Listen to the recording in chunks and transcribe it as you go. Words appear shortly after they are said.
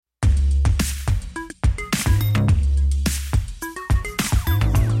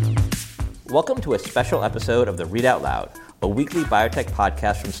Welcome to a special episode of the Read Out Loud, a weekly biotech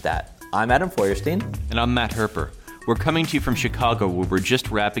podcast from STAT. I'm Adam Feuerstein. And I'm Matt Herper. We're coming to you from Chicago, where we're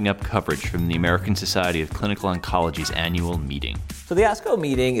just wrapping up coverage from the American Society of Clinical Oncology's annual meeting. So the ASCO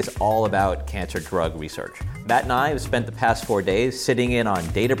meeting is all about cancer drug research. Matt and I have spent the past 4 days sitting in on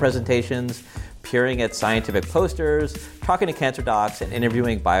data presentations, peering at scientific posters, talking to cancer docs, and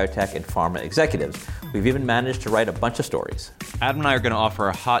interviewing biotech and pharma executives. We've even managed to write a bunch of stories. Adam and I are going to offer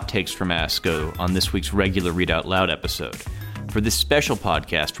our hot takes from ASCO on this week's regular Read Out Loud episode. For this special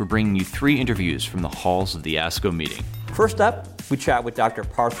podcast, we're bringing you 3 interviews from the halls of the ASCO meeting. First up, we chat with Dr.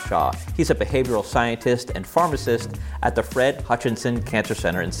 Parth Shah. He's a behavioral scientist and pharmacist at the Fred Hutchinson Cancer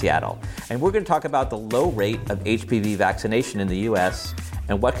Center in Seattle. And we're going to talk about the low rate of HPV vaccination in the U.S.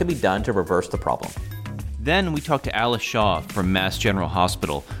 and what can be done to reverse the problem. Then we talk to Alice Shaw from Mass General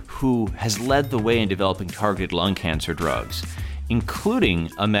Hospital, who has led the way in developing targeted lung cancer drugs, including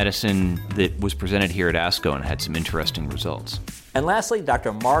a medicine that was presented here at ASCO and had some interesting results. And lastly,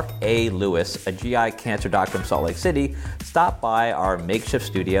 Dr. Mark A. Lewis, a GI cancer doctor from Salt Lake City, stopped by our makeshift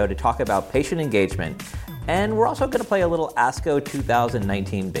studio to talk about patient engagement. And we're also going to play a little ASCO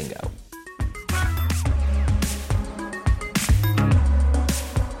 2019 bingo.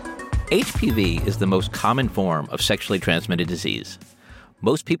 HPV is the most common form of sexually transmitted disease.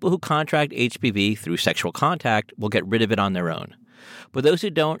 Most people who contract HPV through sexual contact will get rid of it on their own. But those who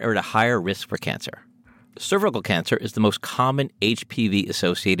don't are at a higher risk for cancer. Cervical cancer is the most common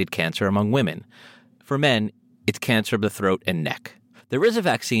HPV-associated cancer among women. For men, it's cancer of the throat and neck. There is a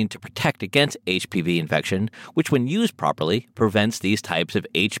vaccine to protect against HPV infection, which when used properly, prevents these types of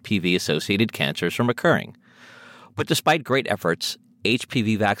HPV-associated cancers from occurring. But despite great efforts,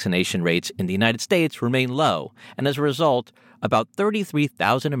 HPV vaccination rates in the United States remain low, and as a result, about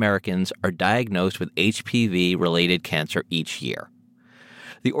 33,000 Americans are diagnosed with HPV-related cancer each year.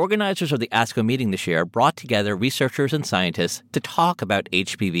 The organizers of the ASCO meeting this year brought together researchers and scientists to talk about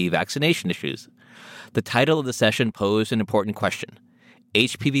HPV vaccination issues. The title of the session posed an important question.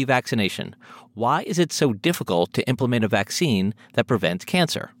 HPV vaccination. Why is it so difficult to implement a vaccine that prevents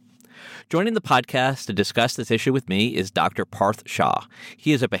cancer? Joining the podcast to discuss this issue with me is Dr. Parth Shah.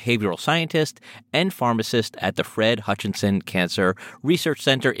 He is a behavioral scientist and pharmacist at the Fred Hutchinson Cancer Research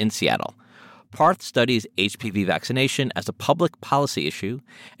Center in Seattle. Parth studies HPV vaccination as a public policy issue,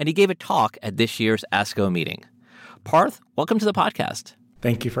 and he gave a talk at this year's ASCO meeting. Parth, welcome to the podcast.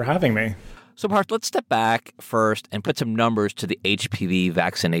 Thank you for having me. So Parth, let's step back first and put some numbers to the HPV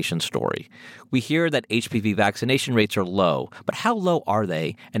vaccination story. We hear that HPV vaccination rates are low, but how low are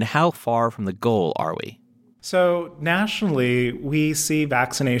they, and how far from the goal are we? So nationally, we see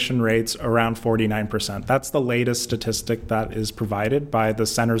vaccination rates around 49%. That's the latest statistic that is provided by the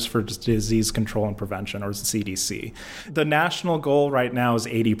Centers for Disease Control and Prevention, or CDC. The national goal right now is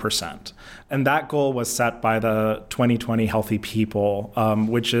 80%. And that goal was set by the 2020 Healthy People,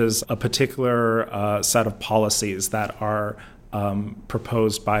 which is a particular set of policies that are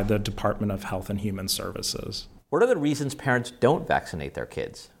proposed by the Department of Health and Human Services. What are the reasons parents don't vaccinate their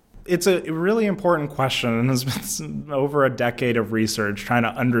kids? It's a really important question, and it's been over a decade of research trying to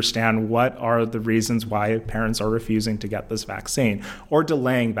understand what are the reasons why parents are refusing to get this vaccine or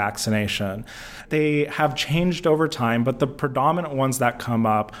delaying vaccination. They have changed over time, but the predominant ones that come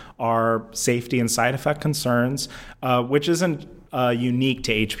up are safety and side effect concerns, which isn't unique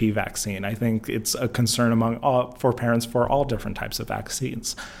to HPV vaccine. I think it's a concern for parents for all different types of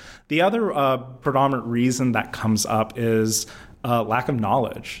vaccines. The other predominant reason that comes up is lack of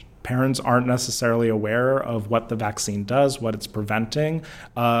knowledge. Parents aren't necessarily aware of what the vaccine does, what it's preventing,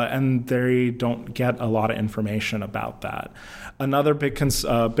 and they don't get a lot of information about that. Another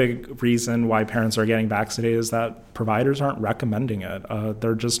big reason why parents are getting vaccinated is that providers aren't recommending it.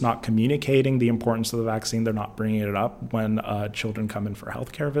 They're just not communicating the importance of the vaccine. They're not bringing it up when children come in for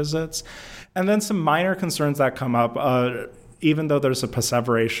healthcare visits. And then some minor concerns that come up, even though there's a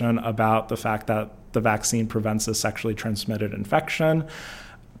perseveration about the fact that the vaccine prevents a sexually transmitted infection,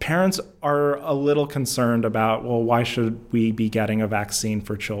 parents are a little concerned about, well, why should we be getting a vaccine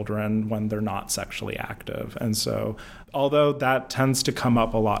for children when they're not sexually active? And so, although that tends to come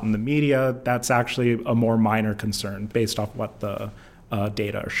up a lot in the media, that's actually a more minor concern based off what the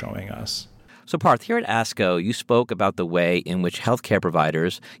data are showing us. So Parth, here at ASCO, you spoke about the way in which healthcare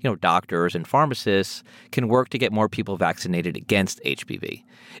providers, doctors and pharmacists, can work to get more people vaccinated against HPV.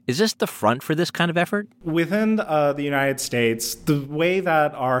 Is this the front for this kind of effort? Within the United States, the way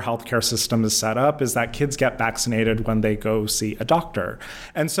that our healthcare system is set up is that kids get vaccinated when they go see a doctor.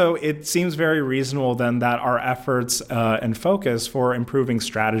 And so it seems very reasonable then that our efforts and focus for improving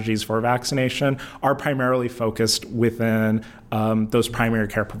strategies for vaccination are primarily focused within those primary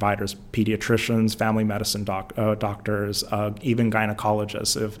care providers, pediatricians, family medicine doctors, even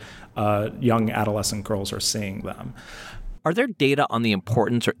gynecologists if young adolescent girls are seeing them. Are there data on the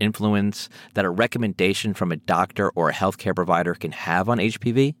importance or influence that a recommendation from a doctor or a healthcare provider can have on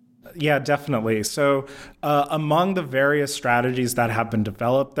HPV? Yeah, definitely. So among the various strategies that have been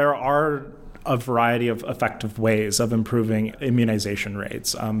developed, there are a variety of effective ways of improving immunization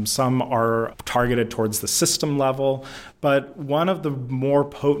rates. Some are targeted towards the system level, but one of the more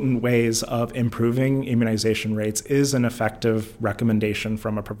potent ways of improving immunization rates is an effective recommendation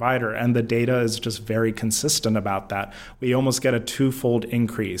from a provider, and the data is just very consistent about that. We almost get a twofold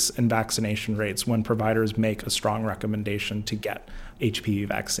increase in vaccination rates when providers make a strong recommendation to get HPV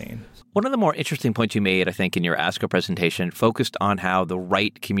vaccine. One of the more interesting points you made, I think, in your ASCO presentation focused on how the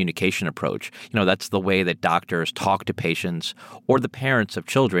right communication approach, that's the way that doctors talk to patients or the parents of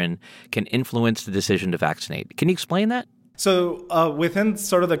children, can influence the decision to vaccinate. Can you explain that? So within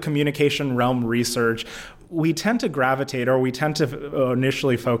sort of the communication realm research, we tend to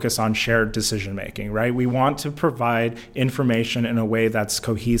initially focus on shared decision making, right? We want to provide information in a way that's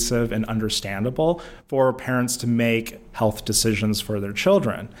cohesive and understandable for parents to make health decisions for their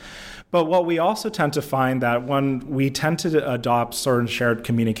children. But what we also tend to find that when we tend to adopt certain shared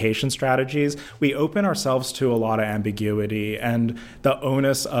communication strategies, we open ourselves to a lot of ambiguity and the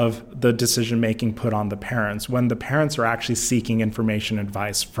onus of the decision-making put on the parents when the parents are actually seeking information and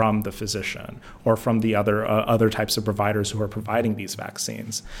advice from the physician or from the other types of providers who are providing these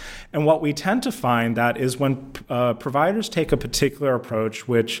vaccines. And what we tend to find that is when providers take a particular approach,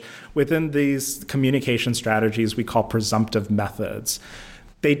 which within these communication strategies we call presumptive methods,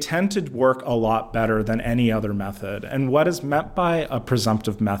 they tend to work a lot better than any other method. And what is meant by a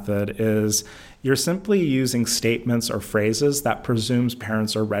presumptive method is you're simply using statements or phrases that presumes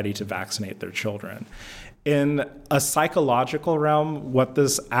parents are ready to vaccinate their children. In a psychological realm, what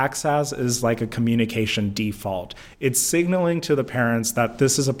this acts as is like a communication default. It's signaling to the parents that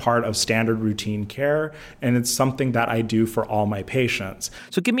this is a part of standard routine care, and it's something that I do for all my patients.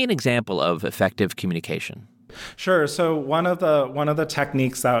 So give me an example of effective communication. Sure. So one of the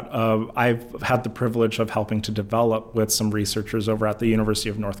techniques that I've had the privilege of helping to develop with some researchers over at the University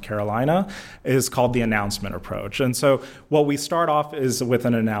of North Carolina is called the announcement approach. And so what we start off is with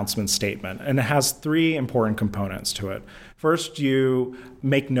an announcement statement, and it has three important components to it. First, you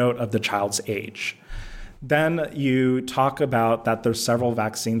make note of the child's age. Then you talk about that there's several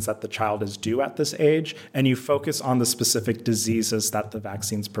vaccines that the child is due at this age, and you focus on the specific diseases that the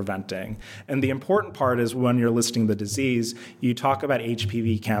vaccine's preventing. And the important part is when you're listing the disease, you talk about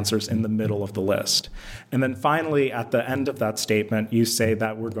HPV cancers in the middle of the list. And then finally, at the end of that statement, you say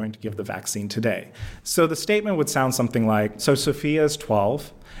that we're going to give the vaccine today. So the statement would sound something like, so Sophia is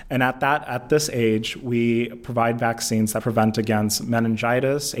 12, and at this age, we provide vaccines that prevent against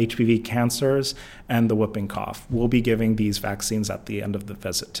meningitis, HPV cancers, and the whooping cough. We'll be giving these vaccines at the end of the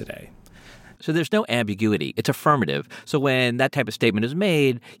visit today. So there's no ambiguity. It's affirmative. So when that type of statement is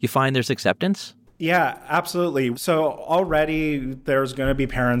made, you find there's acceptance? Yeah, absolutely. So already there's going to be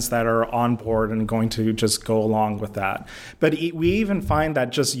parents that are on board and going to just go along with that. But we even find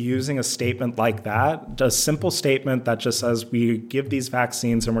that just using a statement like that, a simple statement that just says we give these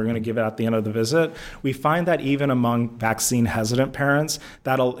vaccines and we're going to give it at the end of the visit, we find that even among vaccine hesitant parents,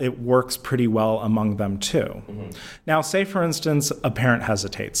 it works pretty well among them too. Mm-hmm. Now, say for instance, a parent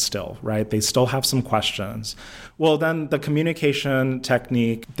hesitates still, right? They still have some questions. Well, then the communication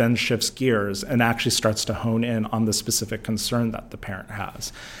technique then shifts gears and actually starts to hone in on the specific concern that the parent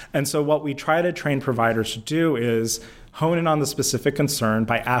has. And so what we try to train providers to do is hone in on the specific concern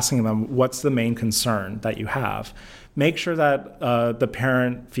by asking them, what's the main concern that you have? Make sure that the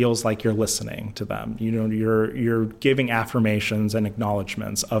parent feels like you're listening to them. You're giving affirmations and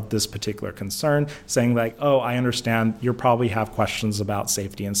acknowledgments of this particular concern, saying like, oh, I understand you probably have questions about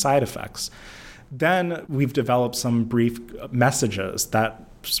safety and side effects. Then we've developed some brief messages that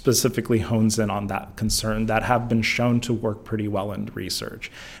specifically hones in on that concern that have been shown to work pretty well in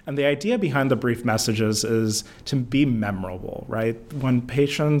research. And the idea behind the brief messages is to be memorable, right? When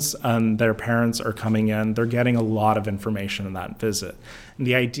patients and their parents are coming in, they're getting a lot of information in that visit. And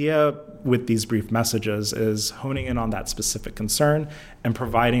the idea with these brief messages is honing in on that specific concern and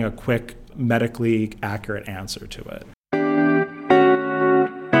providing a quick, medically accurate answer to it.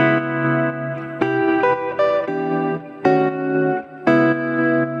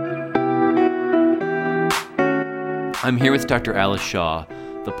 I'm here with Dr. Alice Shaw,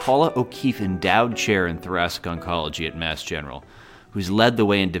 the Paula O'Keefe Endowed Chair in Thoracic Oncology at Mass General, who's led the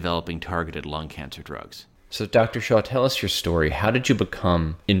way in developing targeted lung cancer drugs. So, Dr. Shaw, tell us your story. How did you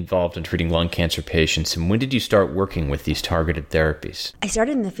become involved in treating lung cancer patients, and when did you start working with these targeted therapies? I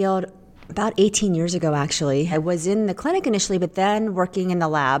started in the field about 18 years ago, actually. I was in the clinic initially, but then working in the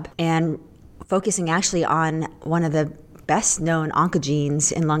lab and focusing actually on one of the best-known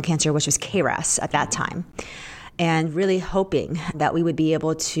oncogenes in lung cancer, which was KRAS at that time, and really hoping that we would be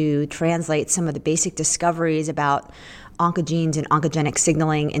able to translate some of the basic discoveries about oncogenes and oncogenic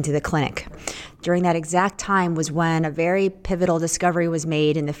signaling into the clinic. During that exact time was when a very pivotal discovery was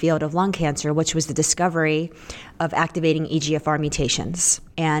made in the field of lung cancer, which was the discovery of activating EGFR mutations.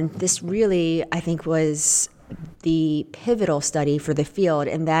 And this really, I think, was the pivotal study for the field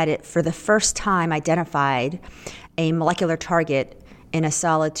in that it, for the first time, identified a molecular target in a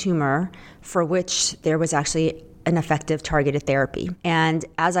solid tumor for which there was actually an effective targeted therapy. And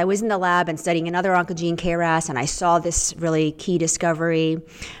as I was in the lab and studying another oncogene, KRAS, and I saw this really key discovery,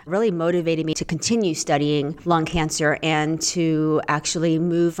 really motivated me to continue studying lung cancer and to actually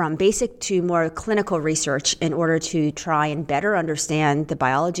move from basic to more clinical research in order to try and better understand the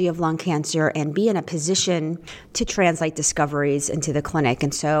biology of lung cancer and be in a position to translate discoveries into the clinic.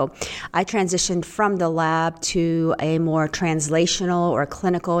 And so I transitioned from the lab to a more translational or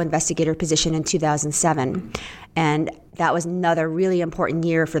clinical investigator position in 2007. And that was another really important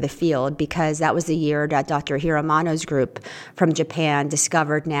year for the field because that was the year that Dr. Hiramano's group from Japan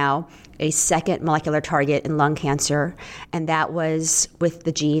discovered now a second molecular target in lung cancer, and that was with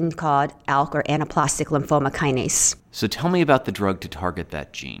the gene called ALK, or anaplastic lymphoma kinase. So tell me about the drug to target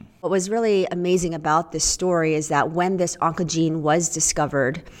that gene. What was really amazing about this story is that when this oncogene was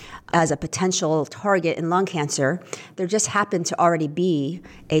discovered as a potential target in lung cancer, there just happened to already be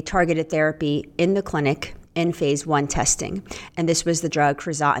a targeted therapy in the clinic in phase 1 testing. And this was the drug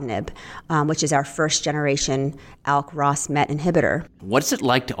crizotinib, which is our first generation ALK-ROS-MET inhibitor. What's it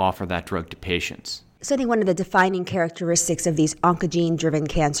like to offer that drug to patients? So I think one of the defining characteristics of these oncogene-driven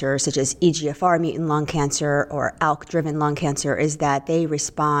cancers, such as EGFR mutant lung cancer or ALK-driven lung cancer, is that they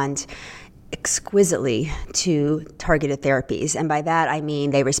respond exquisitely to targeted therapies. And by that, I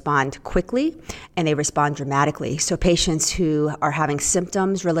mean they respond quickly and they respond dramatically. So patients who are having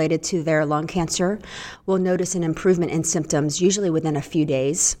symptoms related to their lung cancer will notice an improvement in symptoms, usually within a few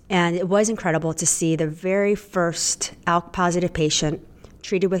days. And it was incredible to see the very first ALK-positive patient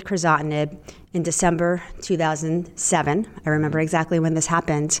treated with crizotinib in December 2007. I remember exactly when this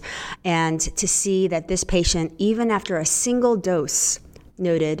happened. And to see that this patient, even after a single dose,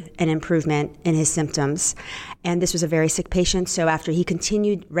 noted an improvement in his symptoms. And this was a very sick patient, so after he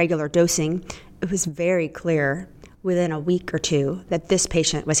continued regular dosing, it was very clear within a week or two that this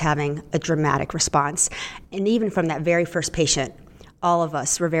patient was having a dramatic response. And even from that very first patient, all of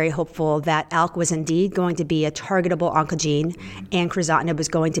us were very hopeful that ALK was indeed going to be a targetable oncogene and crizotinib was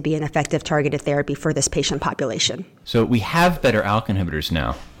going to be an effective targeted therapy for this patient population. So we have better ALK inhibitors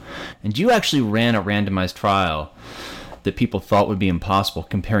now. And you actually ran a randomized trial that people thought would be impossible,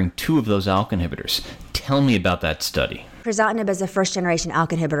 comparing two of those ALK inhibitors. Tell me about that study. Crizotinib as a first-generation ALK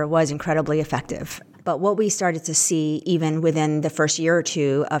inhibitor was incredibly effective. But what we started to see even within the first year or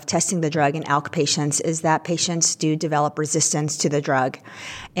two of testing the drug in ALK patients is that patients do develop resistance to the drug.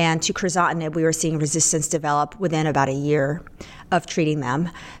 And to crizotinib, we were seeing resistance develop within about a year of treating them.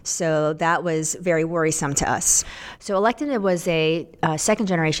 So that was very worrisome to us. So alectinib was a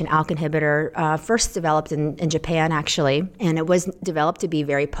second-generation ALK inhibitor, first developed in Japan, actually. And it was developed to be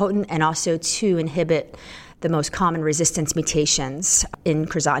very potent and also to inhibit the most common resistance mutations in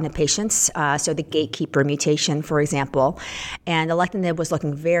crizotinib patients, so the gatekeeper mutation, for example. And alectinib was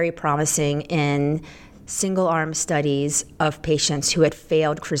looking very promising in single-arm studies of patients who had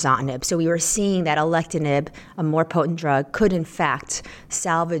failed crizotinib. So we were seeing that alectinib, a more potent drug, could in fact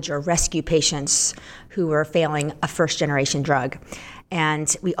salvage or rescue patients who were failing a first-generation drug.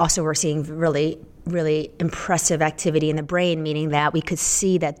 And we also were seeing really impressive activity in the brain, meaning that we could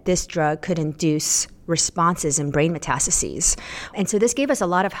see that this drug could induce responses in brain metastases. And so this gave us a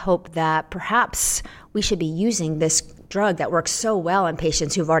lot of hope that perhaps we should be using this drug that works so well in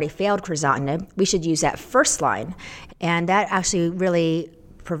patients who've already failed crizotinib. We should use that first line. And that actually really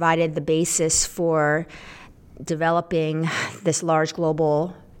provided the basis for developing this large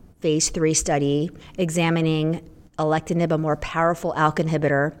global phase 3 study examining alectinib, a more powerful ALK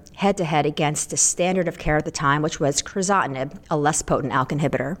inhibitor, head-to-head against the standard of care at the time, which was crizotinib, a less potent ALK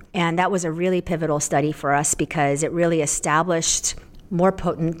inhibitor. And that was a really pivotal study for us because it really established more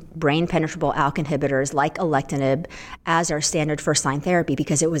potent brain-penetrable ALK inhibitors like alectinib as our standard first-line therapy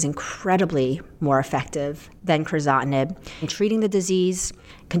because it was incredibly more effective than crizotinib in treating the disease,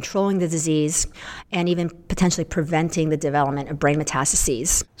 controlling the disease, and even potentially preventing the development of brain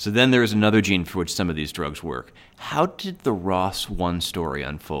metastases. So then there is another gene for which some of these drugs work. How did the ROS1 story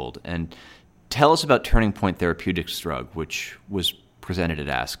unfold? And tell us about Turning Point Therapeutics' drug, which was presented at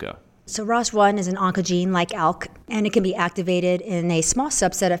ASCO. So ROS1 is an oncogene like ALK, and it can be activated in a small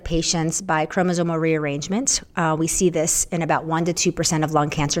subset of patients by chromosomal rearrangement. We see this in about 1% to 2% of lung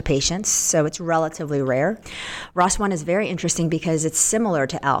cancer patients, so it's relatively rare. ROS1 is very interesting because it's similar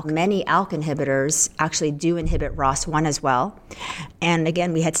to ALK. Many ALK inhibitors actually do inhibit ROS1 as well. And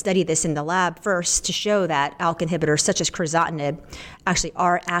again, we had studied this in the lab first to show that ALK inhibitors such as crizotinib actually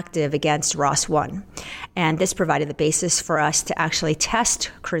are active against ROS1. And this provided the basis for us to actually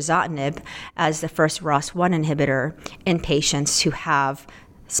test crizotinib as the first ROS1 inhibitor in patients who have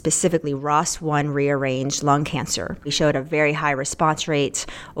specifically ROS1 rearranged lung cancer. We showed a very high response rate,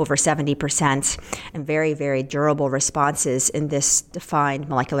 over 70%, and very, very durable responses in this defined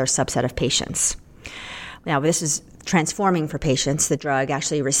molecular subset of patients. Now, this is transforming for patients. The drug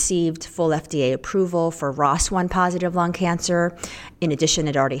actually received full FDA approval for ROS1 positive lung cancer. In addition,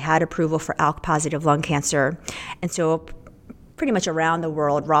 it already had approval for ALK positive lung cancer. And so pretty much around the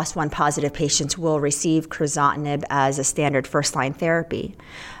world, ROS1 positive patients will receive crizotinib as a standard first-line therapy.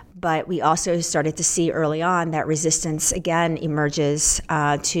 But we also started to see early on that resistance again emerges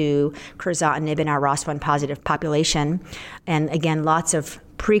to crizotinib in our ROS1 positive population. And again, lots of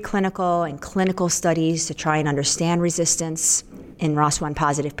preclinical and clinical studies to try and understand resistance in ROS1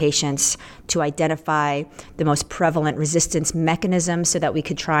 positive patients to identify the most prevalent resistance mechanisms so that we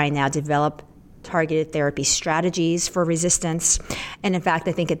could try and now develop targeted therapy strategies for resistance. And in fact,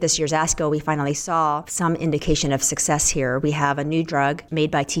 I think at this year's ASCO, we finally saw some indication of success here. We have a new drug made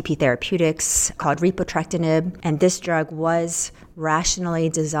by TP Therapeutics called repotrectinib, and this drug was rationally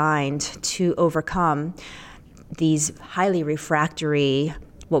designed to overcome these highly refractory,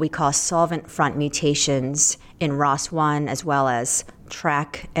 what we call solvent front mutations in ROS1 as well as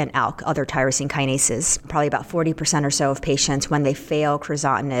TRAC and ALK, other tyrosine kinases. Probably about 40% or so of patients, when they fail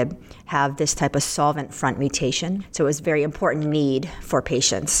crizotinib, have this type of solvent front mutation. So it was a very important need for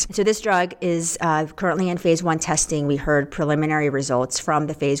patients. So this drug is currently in phase 1 testing. We heard preliminary results from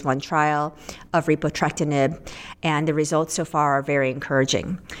the phase 1 trial of repotrectinib, and the results so far are very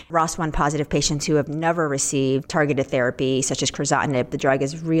encouraging. ROS1 positive patients who have never received targeted therapy, such as crizotinib, the drug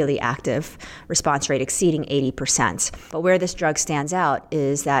is really active, response rate exceeding 80%. But where this drug stands out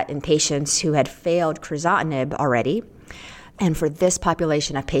is that in patients who had failed crizotinib already, and for this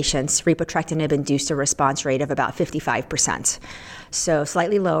population of patients, repotrectinib induced a response rate of about 55%. So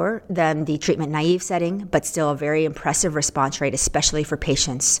slightly lower than the treatment-naive setting, but still a very impressive response rate, especially for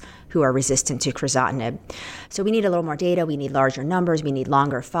patients who are resistant to crizotinib. So we need a little more data, we need larger numbers, we need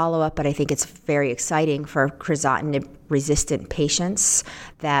longer follow-up, but I think it's very exciting for crizotinib-resistant patients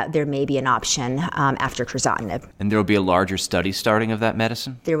that there may be an option after crizotinib. And there will be a larger study starting of that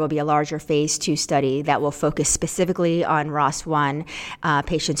medicine? There will be a larger phase 2 study that will focus specifically on ROS1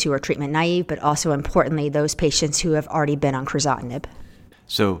 patients who are treatment-naive, but also importantly, those patients who have already been on crizotinib.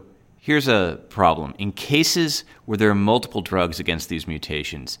 So here's a problem. In cases where there are multiple drugs against these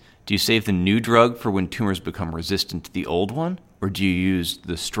mutations, do you save the new drug for when tumors become resistant to the old one, or do you use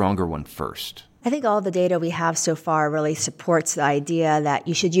the stronger one first? I think all the data we have so far really supports the idea that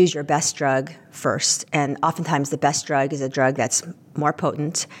you should use your best drug first. And oftentimes the best drug is a drug that's more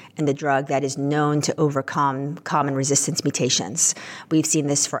potent and the drug that is known to overcome common resistance mutations. We've seen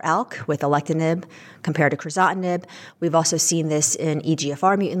this for ALK with alectinib compared to crizotinib. We've also seen this in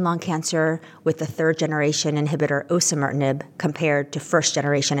EGFR mutant lung cancer with the third-generation inhibitor osimertinib compared to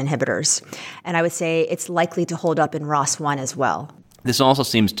first-generation inhibitors. And I would say it's likely to hold up in ROS1 as well. This also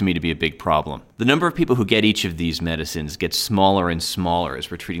seems to me to be a big problem. The number of people who get each of these medicines gets smaller and smaller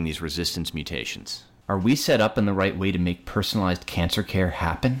as we're treating these resistance mutations. Are we set up in the right way to make personalized cancer care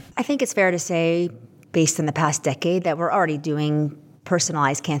happen? I think it's fair to say, based on the past decade, that we're already doing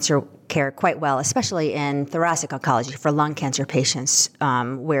personalized cancer care quite well, especially in thoracic oncology for lung cancer patients,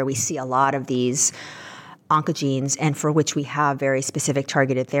 where we see a lot of these oncogenes and for which we have very specific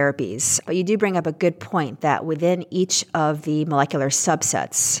targeted therapies. But you do bring up a good point that within each of the molecular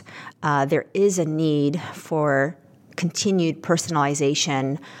subsets, there is a need for continued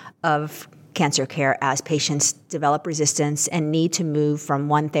personalization of cancer care as patients develop resistance and need to move from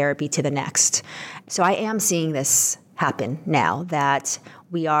one therapy to the next. So I am seeing this happen now, that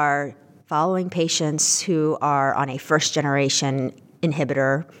we are following patients who are on a first-generation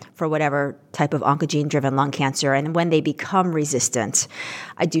inhibitor for whatever type of oncogene-driven lung cancer. And when they become resistant,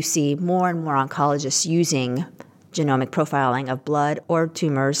 I do see more and more oncologists using genomic profiling of blood or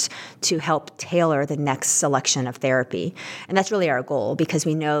tumors to help tailor the next selection of therapy. And that's really our goal, because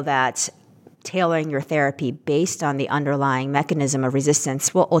we know that tailoring your therapy based on the underlying mechanism of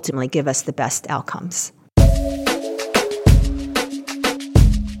resistance will ultimately give us the best outcomes.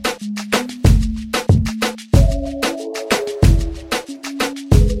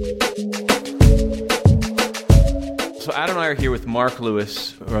 So Adam and I are here with Mark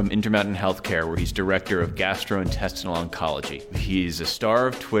Lewis from Intermountain Healthcare, where he's Director of Gastrointestinal Oncology. He's a star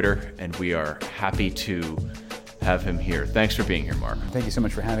of Twitter, and we are happy to have him here. Thanks for being here, Mark. Thank you so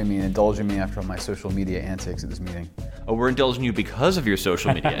much for having me and indulging me after all my social media antics at this meeting. Oh, we're indulging you because of your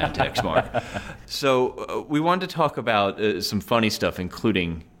social media antics, Mark. So we wanted to talk about some funny stuff,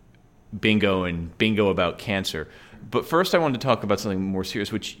 including bingo and bingo about cancer. But first I wanted to talk about something more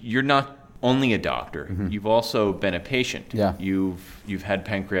serious, which you're not only a doctor. Mm-hmm. You've also been a patient. Yeah. You've had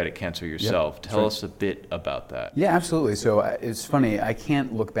pancreatic cancer yourself. Yep, Tell us a bit about that. Yeah, absolutely. So it's funny, I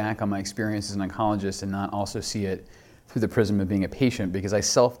can't look back on my experience as an oncologist and not also see it through the prism of being a patient, because I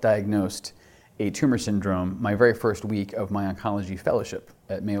self-diagnosed a tumor syndrome my very first week of my oncology fellowship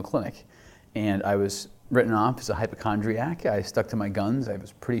at Mayo Clinic. And I was written off as a hypochondriac. I stuck to my guns. I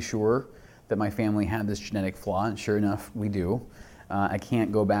was pretty sure that my family had this genetic flaw, and sure enough, we do. I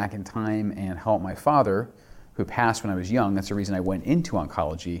can't go back in time and help my father, who passed when I was young. That's the reason I went into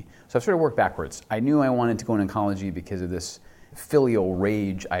oncology. So I've sort of worked backwards. I knew I wanted to go in oncology because of this filial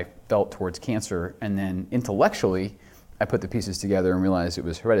rage I felt towards cancer, and then intellectually, I put the pieces together and realized it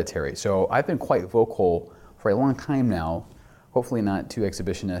was hereditary. So I've been quite vocal for a long time now, hopefully not too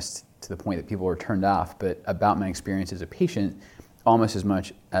exhibitionist to the point that people are turned off, but about my experience as a patient almost as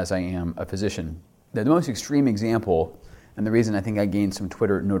much as I am a physician. The most extreme example, and the reason I think I gained some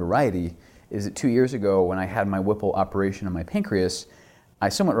Twitter notoriety, is that 2 years ago when I had my Whipple operation on my pancreas, I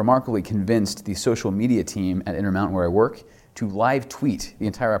somewhat remarkably convinced the social media team at Intermountain where I work to live tweet the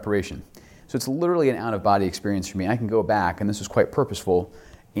entire operation. So it's literally an out-of-body experience for me. I can go back, and this was quite purposeful,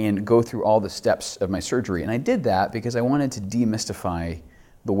 and go through all the steps of my surgery. And I did that because I wanted to demystify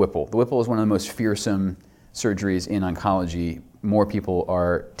the Whipple. The Whipple is one of the most fearsome surgeries in oncology. More people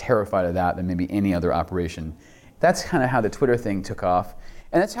are terrified of that than maybe any other operation. That's kind of how the Twitter thing took off.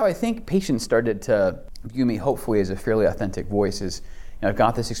 And that's how I think patients started to view me, hopefully, as a fairly authentic voice. Is, I've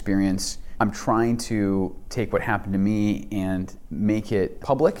got this experience. I'm trying to take what happened to me and make it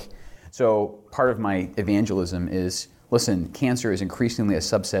public. So part of my evangelism is, listen, cancer is increasingly a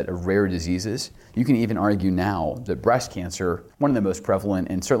subset of rare diseases. You can even argue now that breast cancer, one of the most prevalent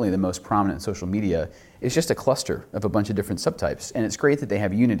and certainly the most prominent in social media, is just a cluster of a bunch of different subtypes. And it's great that they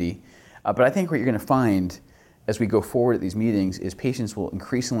have unity. But I think what you're going to find as we go forward at these meetings is patients will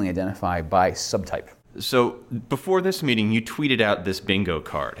increasingly identify by subtype. So before this meeting, you tweeted out this bingo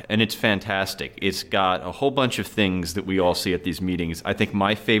card, and it's fantastic. It's got a whole bunch of things that we all see at these meetings. I think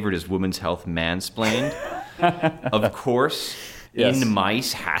my favorite is Women's Health Mansplained. Of course, yes. In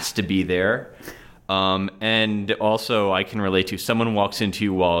mice has to be there. And also, I can relate to someone walks into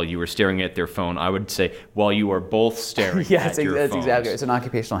you while you were staring at their phone. I would say while you are both staring at your phones. That's exactly. It's an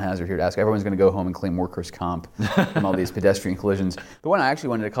occupational hazard here to ask. Everyone's going to go home and claim workers' comp from all these pedestrian collisions. The one I actually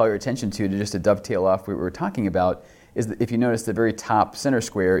wanted to call your attention to just to dovetail off what we were talking about, is that if you notice the very top center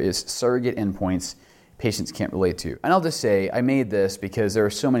square is surrogate endpoints patients can't relate to. And I'll just say, I made this because there are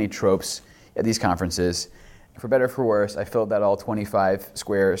so many tropes at these conferences. For better or for worse, I filled out all 25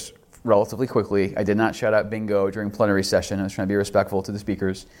 squares relatively quickly. I did not shout out bingo during plenary session. I was trying to be respectful to the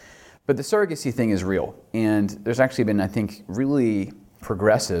speakers. But the surrogacy thing is real. And there's actually been, I think, really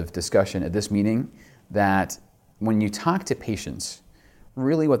progressive discussion at this meeting that when you talk to patients,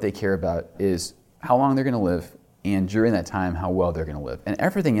 really what they care about is how long they're going to live, and during that time, how well they're going to live. And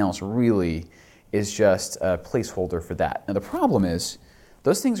everything else really is just a placeholder for that. Now the problem is,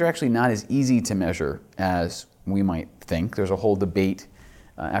 those things are actually not as easy to measure as we might think. There's a whole debate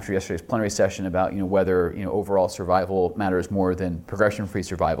after yesterday's plenary session about whether overall survival matters more than progression-free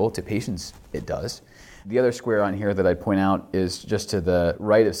survival. To patients, it does. The other square on here that I'd point out is just to the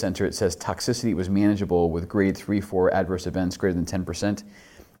right of center. It says toxicity was manageable with grade 3-4 adverse events greater than 10%.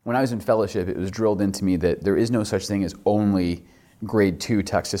 When I was in fellowship, it was drilled into me that there is no such thing as only grade 2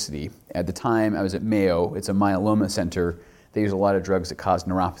 toxicity. At the time, I was at Mayo. It's a myeloma center. They use a lot of drugs that cause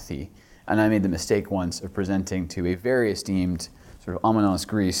neuropathy. And I made the mistake once of presenting to a very esteemed sort of Amanos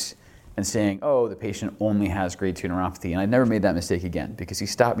Greece and saying, oh, the patient only has grade 2 neuropathy. And I never made that mistake again because he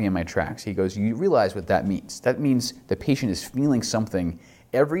stopped me in my tracks. He goes, you realize what that means. That means the patient is feeling something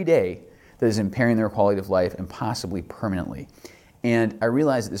every day that is impairing their quality of life and possibly permanently. And I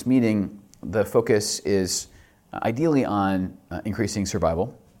realized at this meeting, the focus is ideally on increasing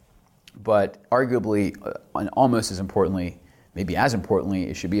survival, but arguably, and almost as importantly, maybe as importantly,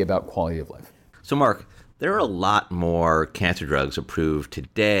 it should be about quality of life. So, Mark, there are a lot more cancer drugs approved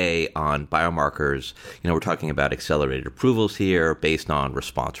today on biomarkers. We're talking about accelerated approvals here based on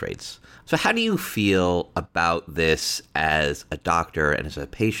response rates. So how do you feel about this as a doctor and as a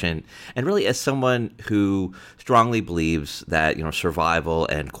patient, and really as someone who strongly believes that survival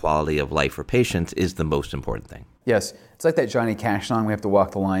and quality of life for patients is the most important thing? Yes, it's like that Johnny Cash song, We Have to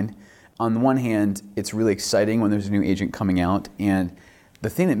Walk the Line. On the one hand, it's really exciting when there's a new agent coming out, and the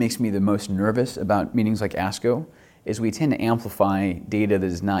thing that makes me the most nervous about meetings like ASCO is we tend to amplify data that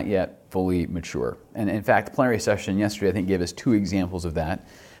is not yet fully mature. And in fact, the plenary session yesterday, I think, gave us 2 examples of that.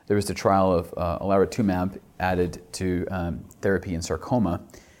 There was the trial of olaratumab added to therapy in sarcoma.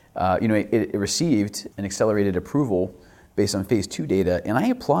 It received an accelerated approval based on phase 2 data, and I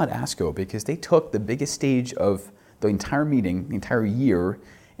applaud ASCO because they took the biggest stage of the entire meeting, the entire year,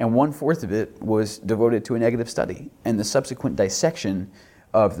 and 1/4 of it was devoted to a negative study and the subsequent dissection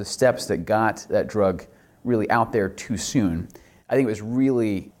of the steps that got that drug really out there too soon. I think it was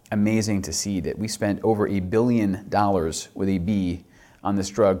really amazing to see that we spent over $1 billion with a B on this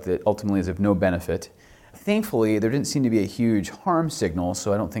drug that ultimately is of no benefit. Thankfully, there didn't seem to be a huge harm signal,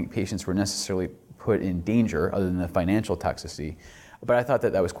 so I don't think patients were necessarily put in danger other than the financial toxicity. But I thought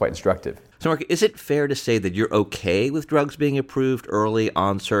that was quite instructive. So, Mark, is it fair to say that you're okay with drugs being approved early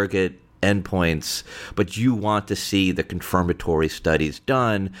on surrogate endpoints, but you want to see the confirmatory studies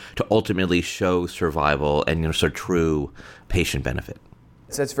done to ultimately show survival and sort of true patient benefit?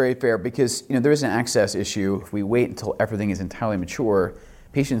 That's very fair because there is an access issue. If we wait until everything is entirely mature,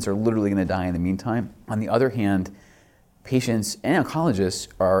 patients are literally going to die in the meantime. On the other hand, patients and oncologists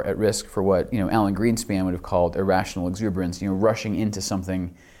are at risk for what Alan Greenspan would have called irrational exuberance, rushing into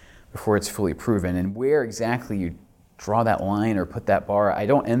something before it's fully proven. And where exactly you draw that line or put that bar, I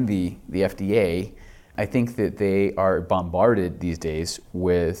don't envy the FDA. I think that they are bombarded these days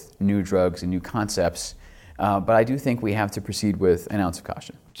with new drugs and new concepts. But I do think we have to proceed with an ounce of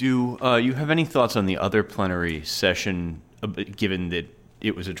caution. Do you have any thoughts on the other plenary session, given that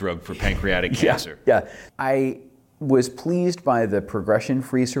it was a drug for pancreatic cancer? Yeah. I was pleased by the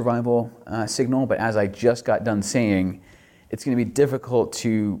progression-free survival signal, but as I just got done saying, it's going to be difficult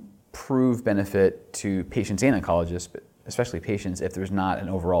to prove benefit to patients and oncologists, but especially patients, if there's not an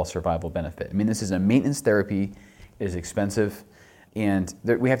overall survival benefit. I mean, this is a maintenance therapy. It is expensive. And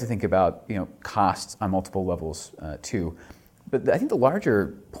we have to think about costs on multiple levels too. But I think the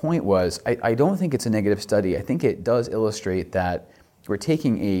larger point was I don't think it's a negative study. I think it does illustrate that we're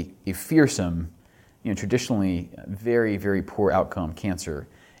taking a fearsome, traditionally very, very poor outcome cancer,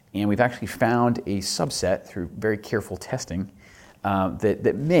 and we've actually found a subset through very careful testing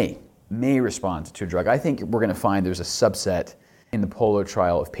that may respond to a drug. I think we're going to find there's a subset in the POLO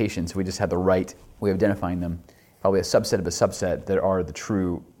trial of patients. We just had the right way of identifying them. Probably a subset of a subset that are the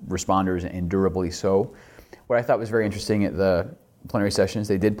true responders and durably so. What I thought was very interesting at the plenary sessions,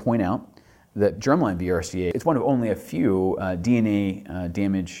 they did point out that germline BRCA, it's one of only a few DNA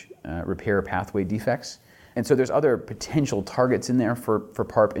damage repair pathway defects. And so there's other potential targets in there for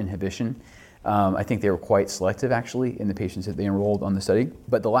PARP inhibition. I think they were quite selective actually in the patients that they enrolled on the study.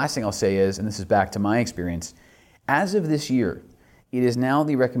 But the last thing I'll say is, and this is back to my experience, as of this year, it is now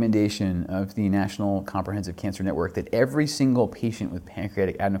the recommendation of the National Comprehensive Cancer Network that every single patient with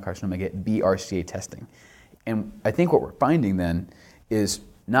pancreatic adenocarcinoma get BRCA testing. And I think what we're finding then is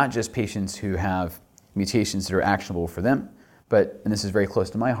not just patients who have mutations that are actionable for them, but, and this is very close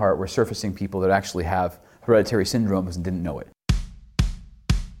to my heart, we're surfacing people that actually have hereditary syndromes and didn't know it.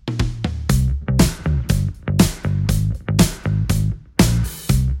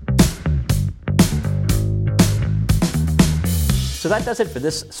 So that does it for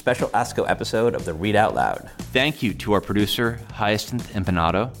this special ASCO episode of the Read Out Loud. Thank you to our producer, Hyacinth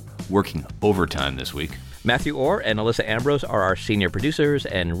Empanado, working overtime this week. Matthew Orr and Alyssa Ambrose are our senior producers,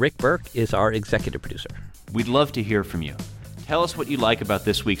 and Rick Burke is our executive producer. We'd love to hear from you. Tell us what you like about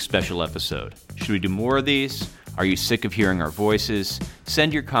this week's special episode. Should we do more of these? Are you sick of hearing our voices?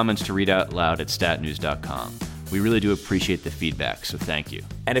 Send your comments to readoutloud@statnews.com. We really do appreciate the feedback, so thank you.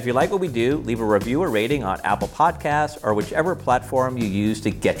 And if you like what we do, leave a review or rating on Apple Podcasts or whichever platform you use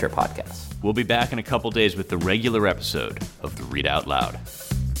to get your podcasts. We'll be back in a couple days with the regular episode of the Read Out Loud.